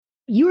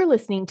You are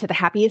listening to the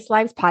Happiest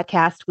Lives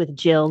podcast with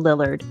Jill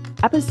Lillard,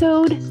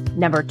 episode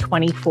number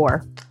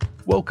 24.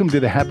 Welcome to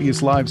the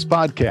Happiest Lives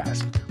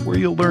podcast, where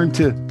you'll learn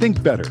to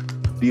think better,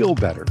 feel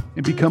better,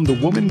 and become the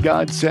woman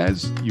God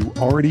says you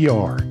already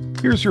are.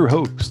 Here's your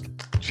host,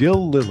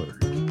 Jill Lillard.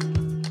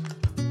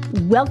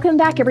 Welcome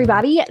back,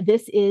 everybody.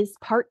 This is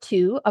part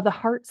 2 of the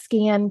Heart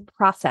Scan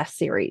Process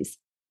series.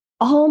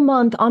 All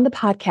month on the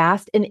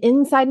podcast and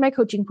inside my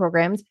coaching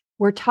programs,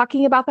 we're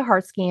talking about the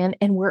heart scan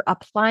and we're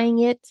applying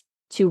it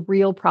to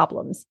real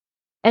problems.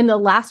 And the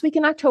last week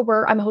in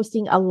October, I'm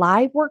hosting a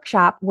live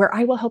workshop where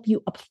I will help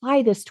you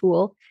apply this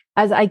tool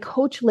as I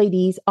coach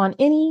ladies on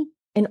any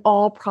and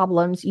all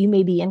problems you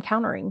may be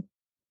encountering.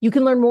 You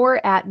can learn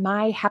more at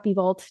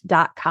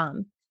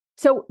myhappyvault.com.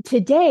 So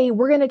today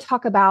we're going to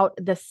talk about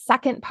the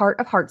second part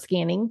of heart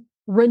scanning,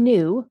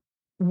 renew.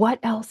 What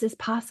else is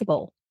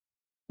possible?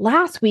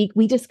 Last week,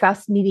 we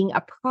discussed needing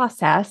a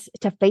process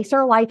to face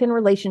our life and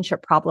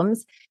relationship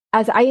problems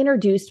as I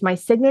introduced my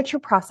signature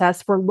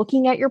process for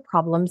looking at your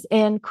problems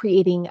and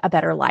creating a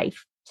better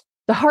life.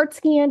 The heart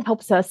scan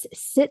helps us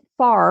sit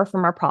far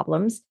from our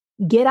problems,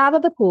 get out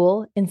of the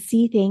pool, and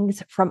see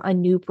things from a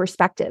new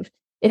perspective.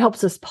 It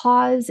helps us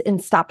pause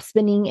and stop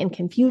spinning in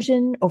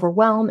confusion,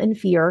 overwhelm, and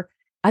fear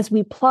as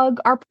we plug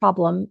our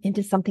problem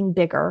into something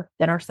bigger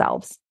than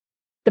ourselves.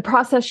 The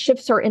process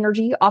shifts our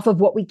energy off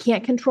of what we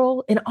can't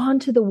control and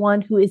onto the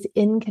one who is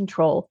in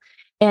control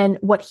and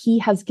what he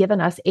has given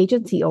us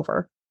agency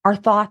over, our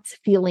thoughts,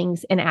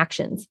 feelings, and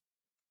actions.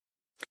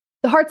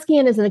 The heart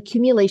scan is an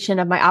accumulation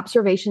of my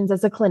observations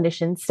as a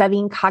clinician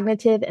studying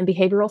cognitive and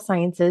behavioral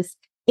sciences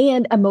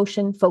and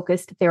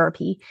emotion-focused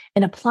therapy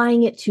and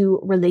applying it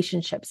to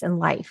relationships and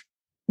life.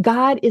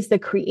 God is the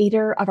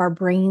creator of our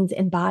brains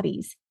and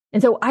bodies.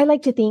 And so I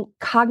like to think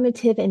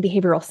cognitive and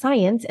behavioral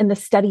science and the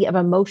study of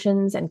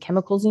emotions and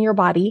chemicals in your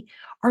body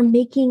are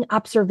making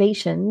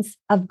observations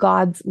of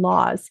God's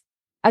laws.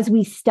 As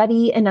we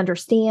study and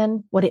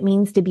understand what it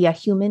means to be a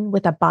human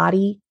with a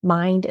body,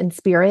 mind, and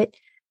spirit,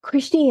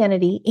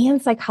 Christianity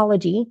and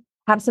psychology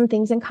have some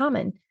things in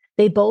common.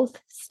 They both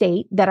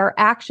state that our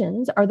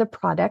actions are the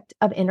product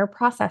of inner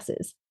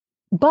processes.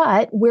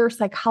 But where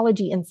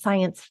psychology and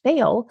science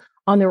fail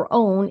on their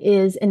own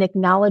is in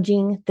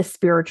acknowledging the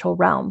spiritual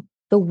realm,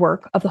 the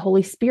work of the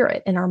Holy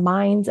Spirit in our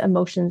minds,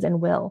 emotions, and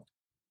will.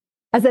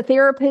 As a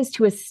therapist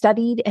who has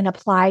studied and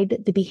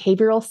applied the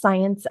behavioral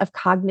science of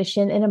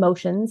cognition and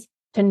emotions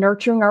to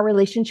nurturing our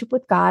relationship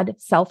with God,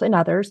 self, and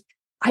others,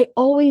 I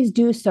always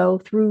do so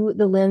through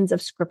the lens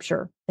of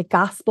Scripture, the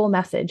gospel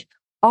message,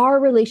 our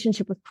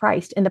relationship with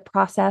Christ in the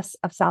process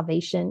of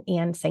salvation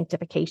and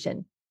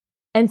sanctification.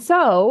 And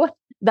so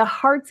the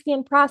heart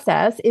scan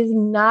process is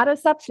not a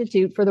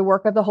substitute for the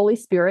work of the Holy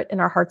Spirit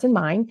in our hearts and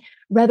mind.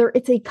 Rather,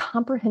 it's a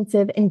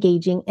comprehensive,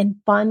 engaging, and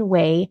fun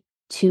way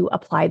to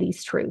apply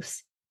these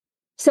truths.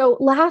 So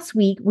last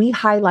week, we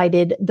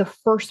highlighted the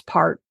first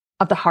part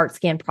of the heart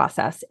scan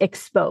process,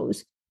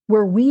 expose,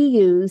 where we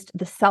used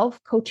the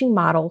self-coaching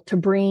model to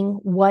bring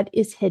what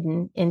is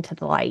hidden into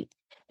the light.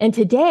 And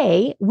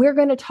today, we're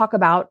going to talk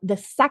about the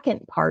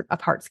second part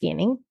of heart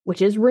scanning,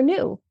 which is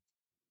renew.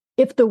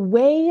 If the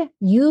way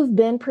you've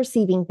been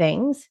perceiving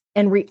things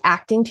and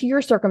reacting to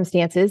your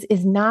circumstances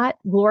is not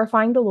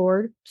glorifying the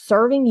Lord,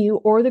 serving you,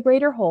 or the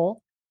greater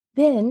whole,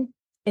 then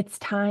it's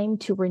time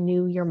to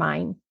renew your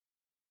mind.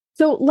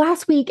 So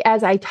last week,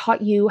 as I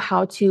taught you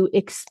how to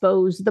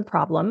expose the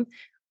problem,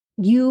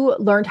 you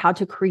learned how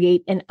to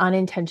create an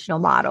unintentional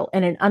model.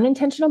 And an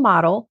unintentional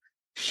model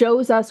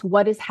shows us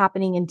what is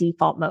happening in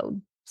default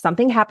mode.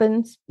 Something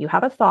happens, you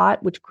have a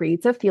thought, which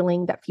creates a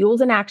feeling that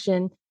fuels an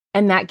action,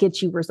 and that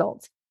gets you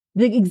results.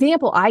 The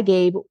example I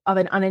gave of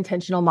an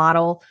unintentional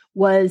model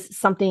was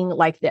something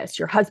like this.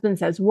 Your husband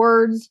says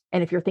words,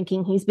 and if you're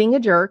thinking he's being a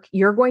jerk,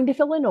 you're going to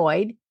feel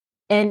annoyed.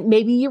 And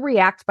maybe you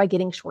react by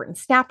getting short and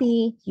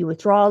snappy. You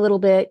withdraw a little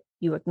bit.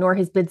 You ignore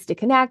his bids to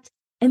connect.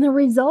 And the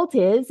result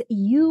is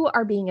you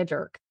are being a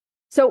jerk.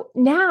 So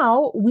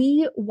now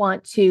we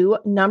want to,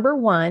 number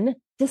one,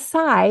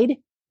 decide,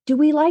 do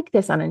we like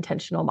this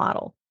unintentional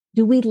model?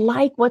 Do we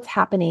like what's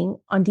happening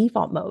on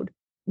default mode?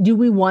 Do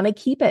we want to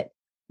keep it?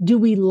 Do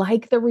we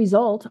like the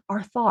result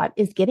our thought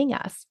is getting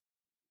us?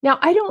 Now,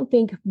 I don't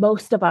think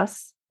most of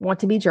us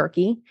want to be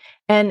jerky.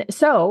 And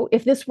so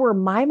if this were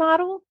my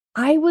model,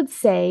 I would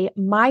say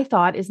my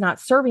thought is not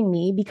serving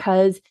me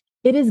because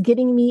it is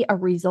getting me a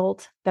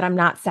result that I'm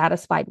not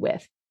satisfied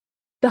with.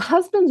 The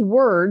husband's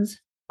words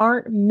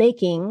aren't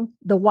making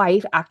the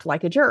wife act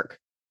like a jerk.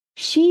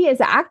 She is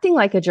acting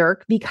like a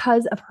jerk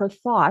because of her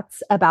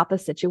thoughts about the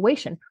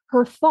situation,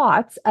 her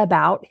thoughts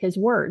about his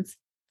words.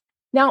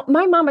 Now,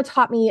 my mama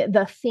taught me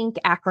the THINK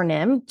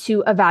acronym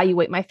to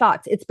evaluate my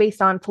thoughts. It's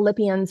based on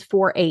Philippians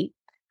 4:8.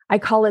 I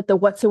call it the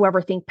whatsoever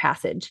think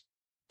passage.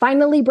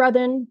 Finally,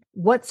 brethren,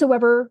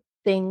 whatsoever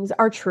things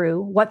are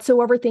true,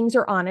 whatsoever things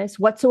are honest,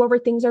 whatsoever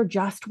things are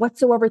just,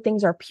 whatsoever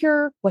things are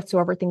pure,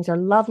 whatsoever things are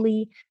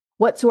lovely,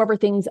 whatsoever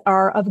things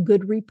are of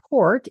good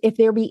report, if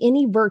there be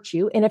any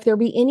virtue and if there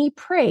be any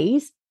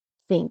praise,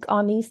 think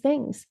on these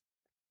things.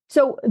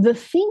 So the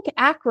THINK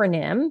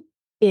acronym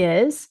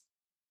is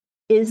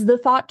Is the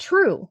thought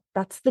true?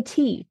 That's the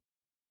T.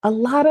 A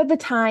lot of the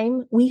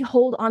time, we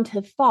hold on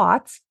to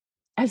thoughts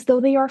as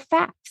though they are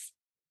facts,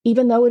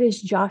 even though it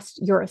is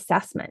just your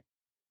assessment.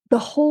 The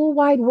whole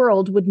wide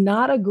world would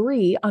not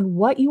agree on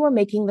what you are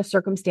making the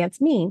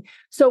circumstance mean.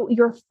 So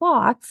your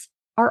thoughts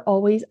are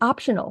always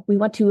optional. We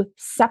want to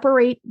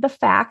separate the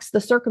facts,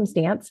 the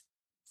circumstance,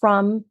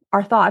 from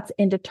our thoughts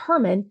and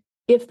determine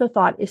if the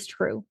thought is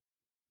true.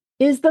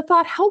 Is the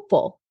thought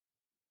helpful?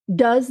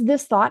 Does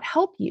this thought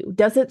help you?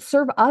 Does it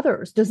serve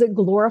others? Does it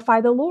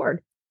glorify the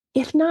Lord?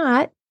 If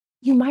not,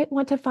 you might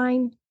want to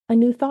find a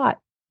new thought.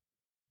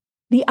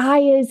 The I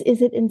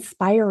is it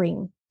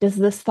inspiring? Does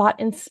this thought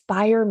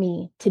inspire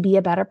me to be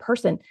a better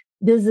person?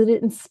 Does it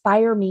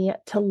inspire me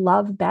to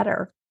love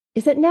better?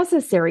 Is it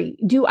necessary?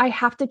 Do I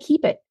have to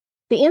keep it?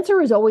 The answer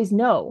is always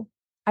no.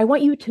 I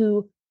want you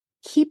to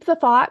keep the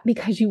thought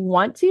because you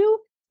want to,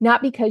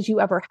 not because you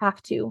ever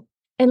have to.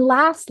 And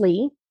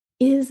lastly,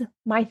 is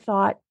my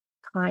thought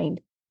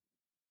kind?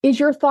 Is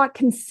your thought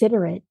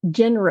considerate,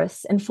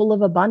 generous, and full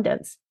of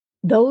abundance?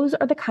 Those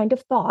are the kind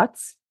of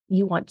thoughts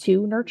you want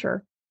to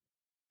nurture.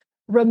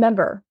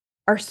 Remember,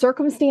 our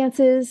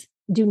circumstances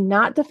do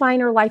not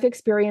define our life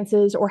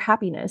experiences or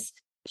happiness.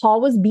 Paul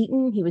was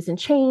beaten. He was in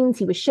chains.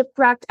 He was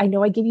shipwrecked. I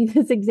know I give you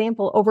this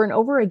example over and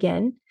over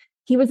again.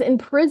 He was in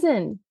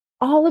prison,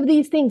 all of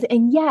these things.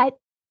 And yet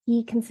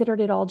he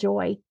considered it all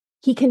joy.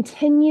 He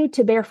continued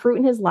to bear fruit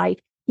in his life.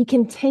 He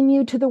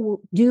continued to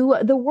do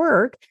the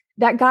work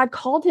that God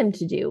called him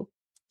to do.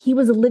 He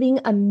was living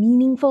a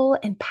meaningful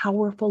and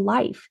powerful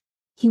life.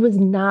 He was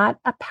not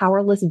a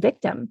powerless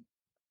victim.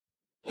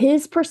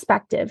 His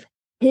perspective,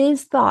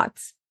 his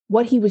thoughts,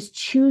 what he was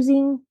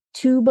choosing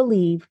to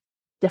believe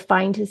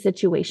defined his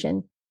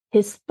situation.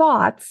 His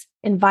thoughts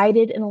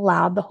invited and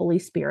allowed the Holy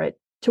Spirit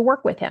to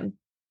work with him.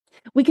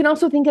 We can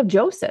also think of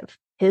Joseph.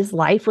 His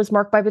life was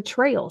marked by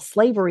betrayal,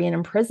 slavery, and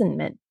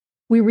imprisonment.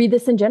 We read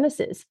this in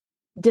Genesis.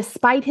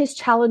 Despite his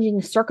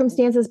challenging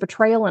circumstances,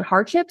 betrayal, and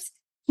hardships,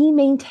 he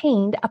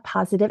maintained a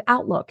positive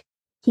outlook.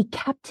 He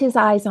kept his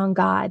eyes on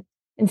God.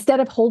 Instead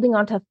of holding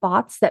on to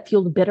thoughts that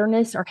fueled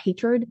bitterness or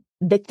hatred,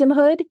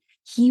 victimhood,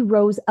 he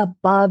rose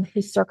above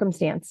his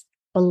circumstance,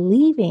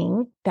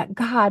 believing that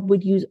God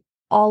would use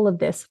all of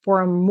this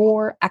for a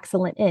more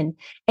excellent end.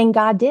 And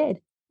God did.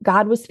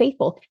 God was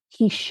faithful.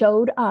 He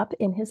showed up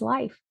in his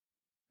life.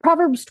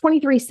 Proverbs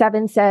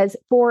 23:7 says,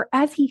 "For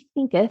as he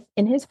thinketh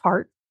in his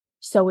heart,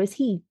 so is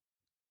he."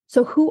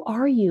 So who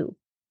are you?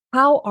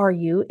 How are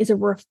you is a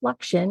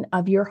reflection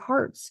of your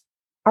hearts.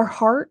 Our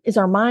heart is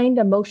our mind,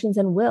 emotions,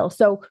 and will.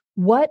 So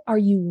what are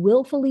you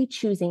willfully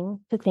choosing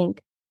to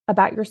think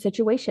about your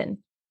situation?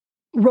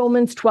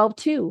 Romans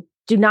 12:2,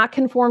 do not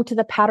conform to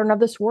the pattern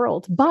of this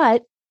world,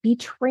 but be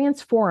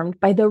transformed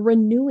by the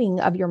renewing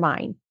of your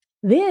mind.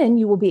 Then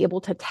you will be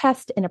able to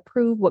test and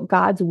approve what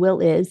God's will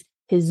is,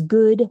 his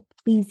good,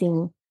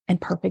 pleasing,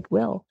 and perfect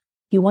will.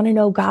 You want to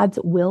know God's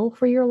will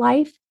for your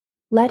life?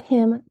 Let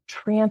him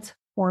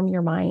transform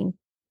your mind.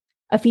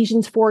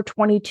 Ephesians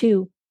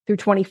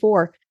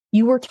 4:22-24.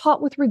 You were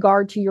taught with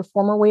regard to your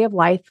former way of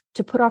life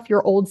to put off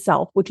your old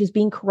self, which is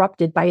being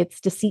corrupted by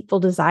its deceitful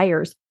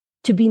desires,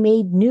 to be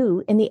made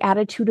new in the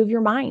attitude of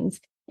your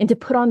minds, and to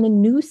put on the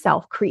new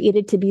self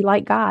created to be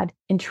like God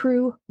in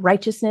true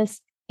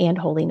righteousness and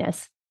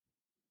holiness.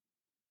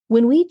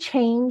 When we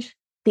change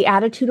the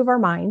attitude of our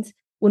minds,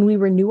 when we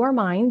renew our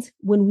minds,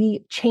 when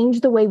we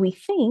change the way we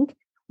think,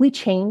 we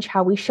change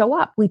how we show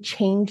up. We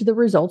change the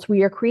results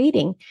we are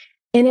creating.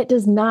 And it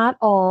does not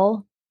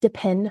all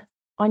depend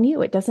on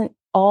you. It doesn't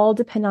all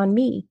depend on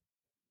me.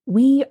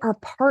 We are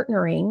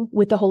partnering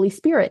with the Holy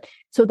Spirit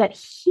so that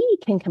he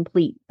can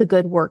complete the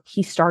good work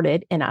he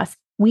started in us.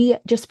 We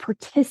just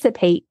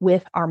participate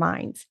with our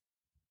minds.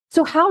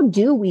 So how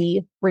do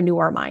we renew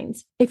our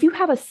minds? If you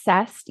have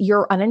assessed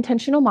your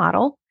unintentional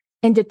model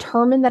and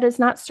determined that it's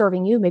not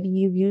serving you, maybe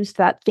you've used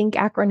that THINK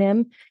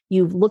acronym,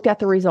 you've looked at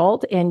the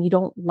result and you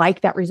don't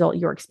like that result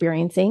you're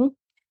experiencing,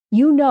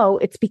 you know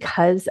it's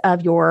because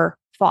of your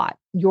thought,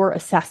 your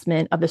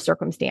assessment of the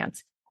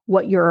circumstance,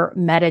 what you're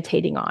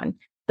meditating on,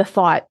 the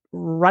thought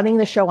running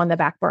the show on the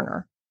back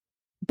burner.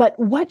 But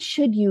what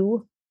should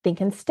you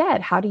think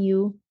instead? How do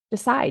you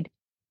decide?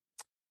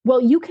 Well,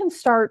 you can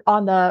start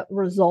on the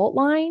result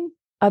line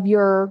of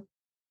your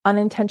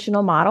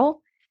unintentional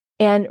model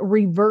and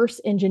reverse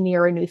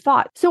engineer a new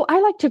thought. So I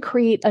like to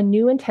create a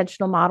new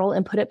intentional model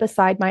and put it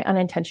beside my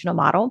unintentional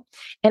model.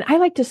 And I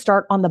like to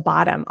start on the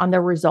bottom, on the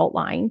result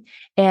line,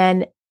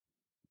 and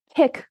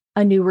pick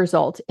a new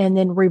result and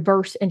then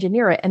reverse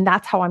engineer it. And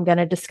that's how I'm going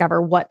to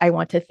discover what I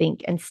want to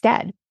think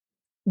instead.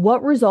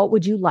 What result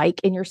would you like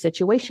in your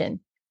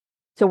situation?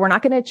 So we're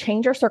not going to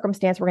change our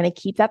circumstance. We're going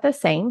to keep that the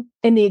same.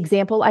 In the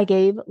example I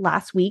gave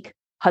last week,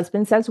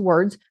 husband says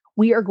words,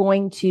 we are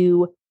going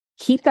to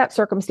keep that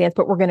circumstance,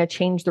 but we're going to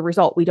change the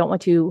result. We don't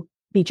want to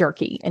be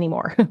jerky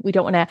anymore. We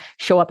don't want to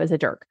show up as a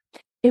jerk.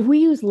 If we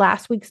use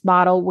last week's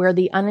model where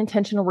the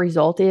unintentional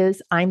result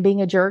is I'm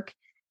being a jerk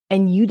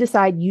and you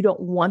decide you don't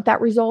want that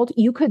result,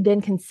 you could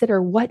then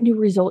consider what new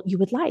result you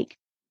would like.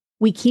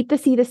 We keep the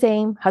C the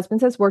same,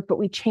 husband says work, but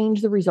we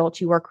change the results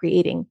you are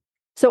creating.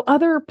 So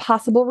other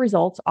possible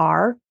results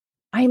are,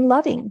 I'm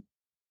loving.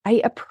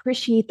 I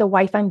appreciate the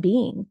wife I'm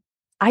being.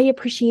 I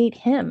appreciate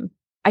him.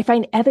 I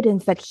find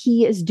evidence that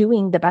he is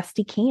doing the best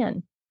he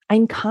can.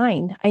 I'm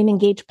kind. I'm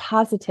engaged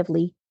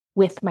positively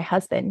with my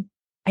husband.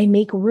 I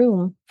make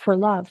room for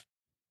love.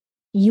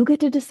 You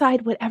get to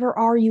decide whatever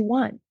R you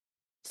want.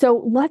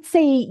 So let's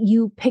say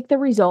you pick the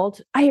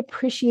result, I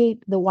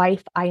appreciate the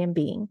wife I am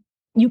being.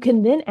 You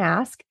can then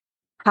ask,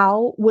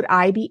 how would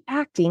I be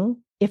acting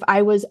if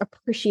I was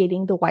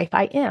appreciating the wife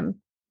I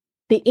am?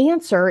 The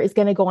answer is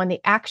going to go on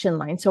the action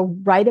line. So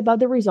right above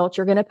the results,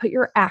 you're going to put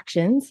your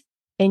actions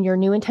in your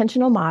new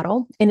intentional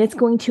model, and it's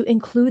going to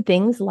include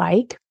things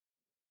like,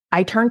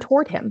 I turn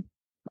toward him.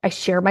 I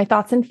share my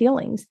thoughts and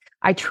feelings.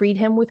 I treat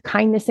him with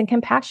kindness and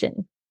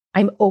compassion.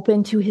 I'm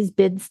open to his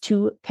bids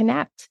to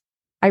connect.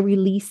 I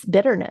release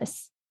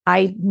bitterness.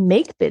 I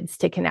make bids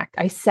to connect.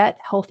 I set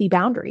healthy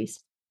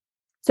boundaries.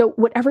 So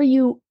whatever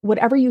you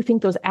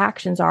think those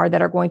actions are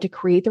that are going to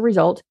create the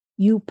result,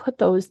 you put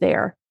those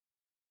there.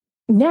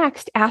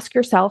 Next, ask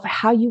yourself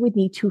how you would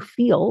need to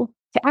feel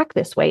to act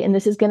this way. And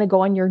this is going to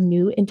go on your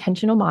new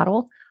intentional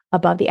model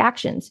above the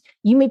actions.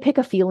 You may pick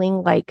a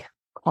feeling like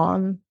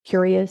calm,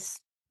 curious,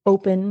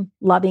 open,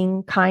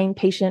 loving, kind,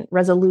 patient,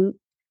 resolute.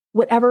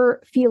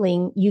 Whatever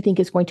feeling you think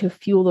is going to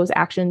fuel those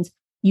actions,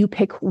 you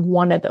pick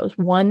one of those,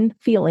 one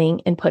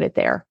feeling, and put it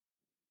there.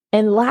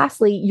 And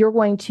lastly, you're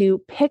going to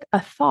pick a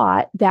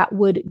thought that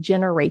would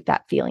generate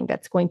that feeling,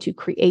 that's going to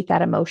create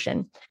that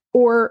emotion.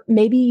 Or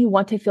maybe you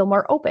want to feel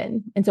more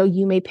open. And so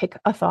you may pick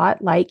a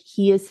thought like,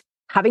 he is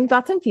having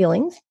thoughts and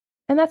feelings,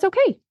 and that's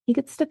okay. He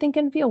gets to think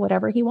and feel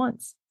whatever he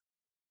wants.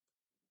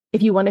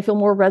 If you want to feel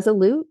more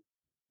resolute,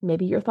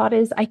 maybe your thought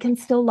is, I can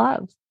still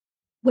love.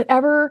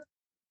 Whatever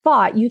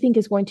thought you think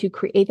is going to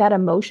create that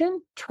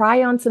emotion,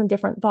 try on some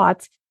different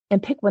thoughts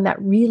and pick one that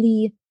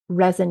really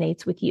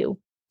resonates with you.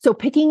 So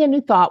picking a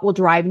new thought will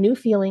drive new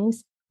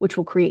feelings, which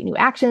will create new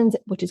actions,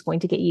 which is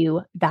going to get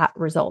you that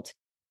result.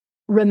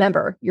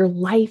 Remember, your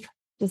life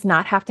does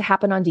not have to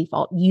happen on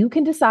default. You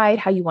can decide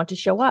how you want to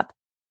show up.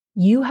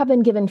 You have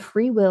been given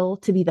free will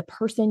to be the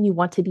person you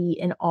want to be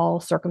in all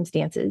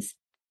circumstances.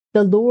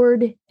 The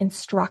Lord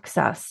instructs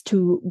us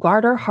to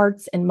guard our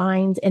hearts and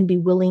minds and be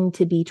willing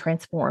to be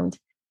transformed.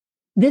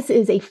 This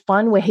is a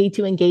fun way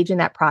to engage in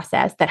that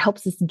process that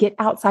helps us get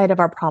outside of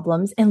our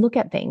problems and look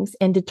at things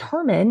and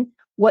determine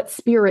what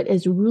spirit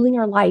is ruling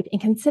our life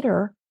and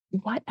consider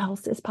what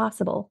else is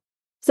possible.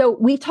 So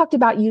we've talked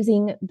about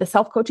using the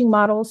self-coaching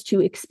models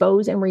to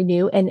expose and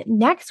renew. And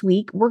next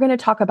week, we're going to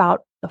talk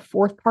about the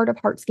fourth part of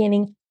heart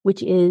scanning,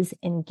 which is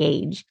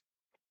engage.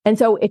 And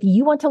so if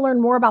you want to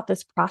learn more about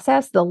this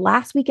process, the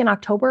last week in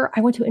October,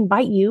 I want to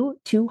invite you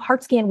to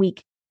Heart Scan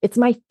Week. It's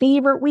my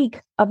favorite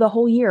week of the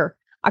whole year.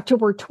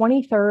 October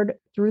 23rd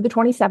through the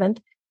 27th,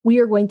 we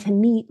are going to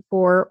meet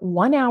for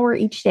 1 hour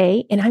each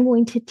day, and I'm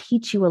going to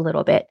teach you a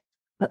little bit.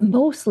 But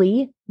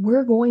mostly,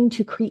 we're going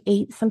to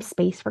create some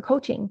space for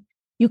coaching.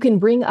 You can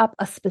bring up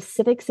a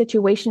specific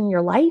situation in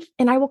your life,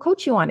 and I will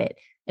coach you on it.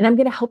 And I'm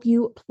going to help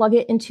you plug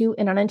it into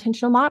an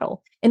unintentional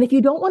model. And if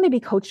you don't want to be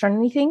coached on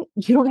anything,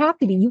 you don't have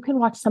to be. You can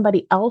watch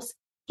somebody else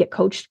get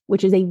coached,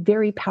 which is a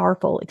very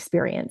powerful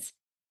experience.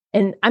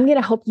 And I'm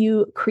going to help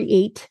you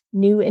create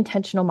new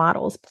intentional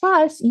models.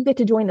 Plus, you get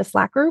to join the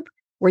Slack group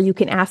where you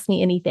can ask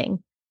me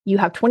anything. You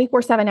have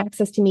 24/7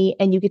 access to me,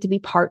 and you get to be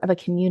part of a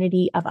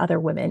community of other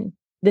women.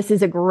 This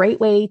is a great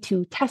way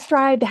to test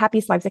drive the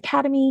Happiest Lives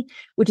Academy,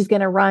 which is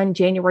going to run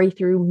January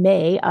through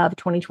May of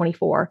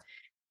 2024.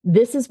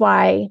 This is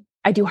why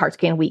I do Heart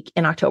Scan Week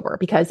in October,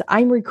 because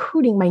I'm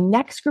recruiting my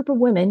next group of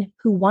women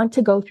who want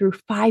to go through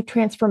 5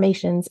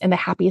 transformations in the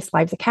Happiest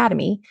Lives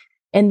Academy.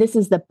 And this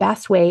is the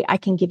best way I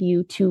can give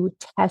you to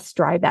test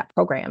drive that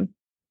program.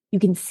 You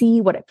can see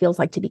what it feels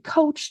like to be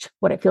coached,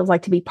 what it feels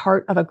like to be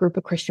part of a group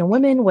of Christian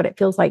women, what it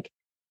feels like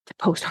to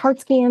post heart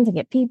scans and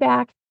get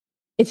feedback.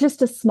 It's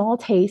just a small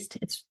taste.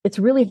 It's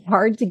really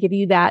hard to give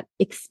you that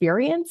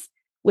experience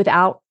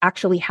without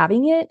actually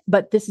having it,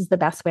 but this is the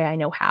best way I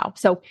know how.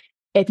 So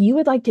if you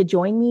would like to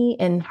join me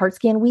in Heart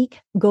Scan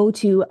Week, go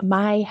to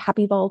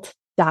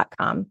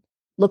myhappyvault.com.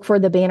 Look for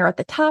the banner at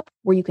the top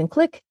where you can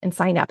click and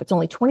sign up. It's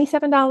only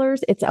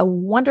 $27. It's a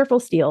wonderful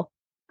steal.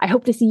 I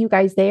hope to see you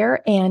guys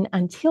there. And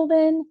until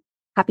then,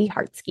 happy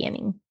heart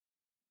scanning.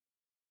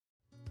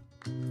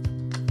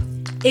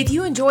 If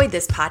you enjoyed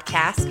this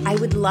podcast, I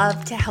would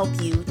love to help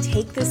you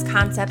take this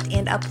concept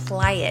and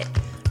apply it.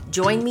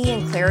 Join me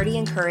in Clarity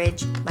and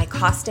Courage, my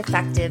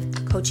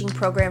cost-effective coaching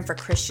program for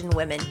Christian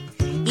women.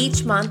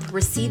 Each month,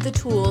 receive the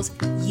tools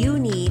you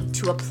need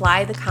to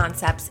apply the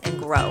concepts and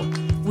grow.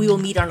 We will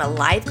meet on a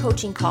live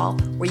coaching call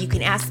where you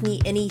can ask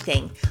me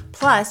anything.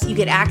 Plus, you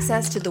get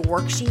access to the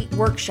worksheet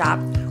workshop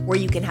where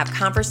you can have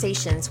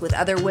conversations with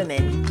other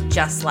women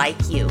just like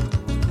you.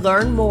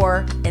 Learn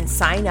more and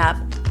sign up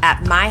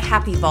at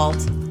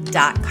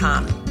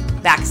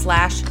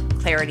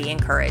myhappyvault.com/Clarity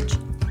and Courage.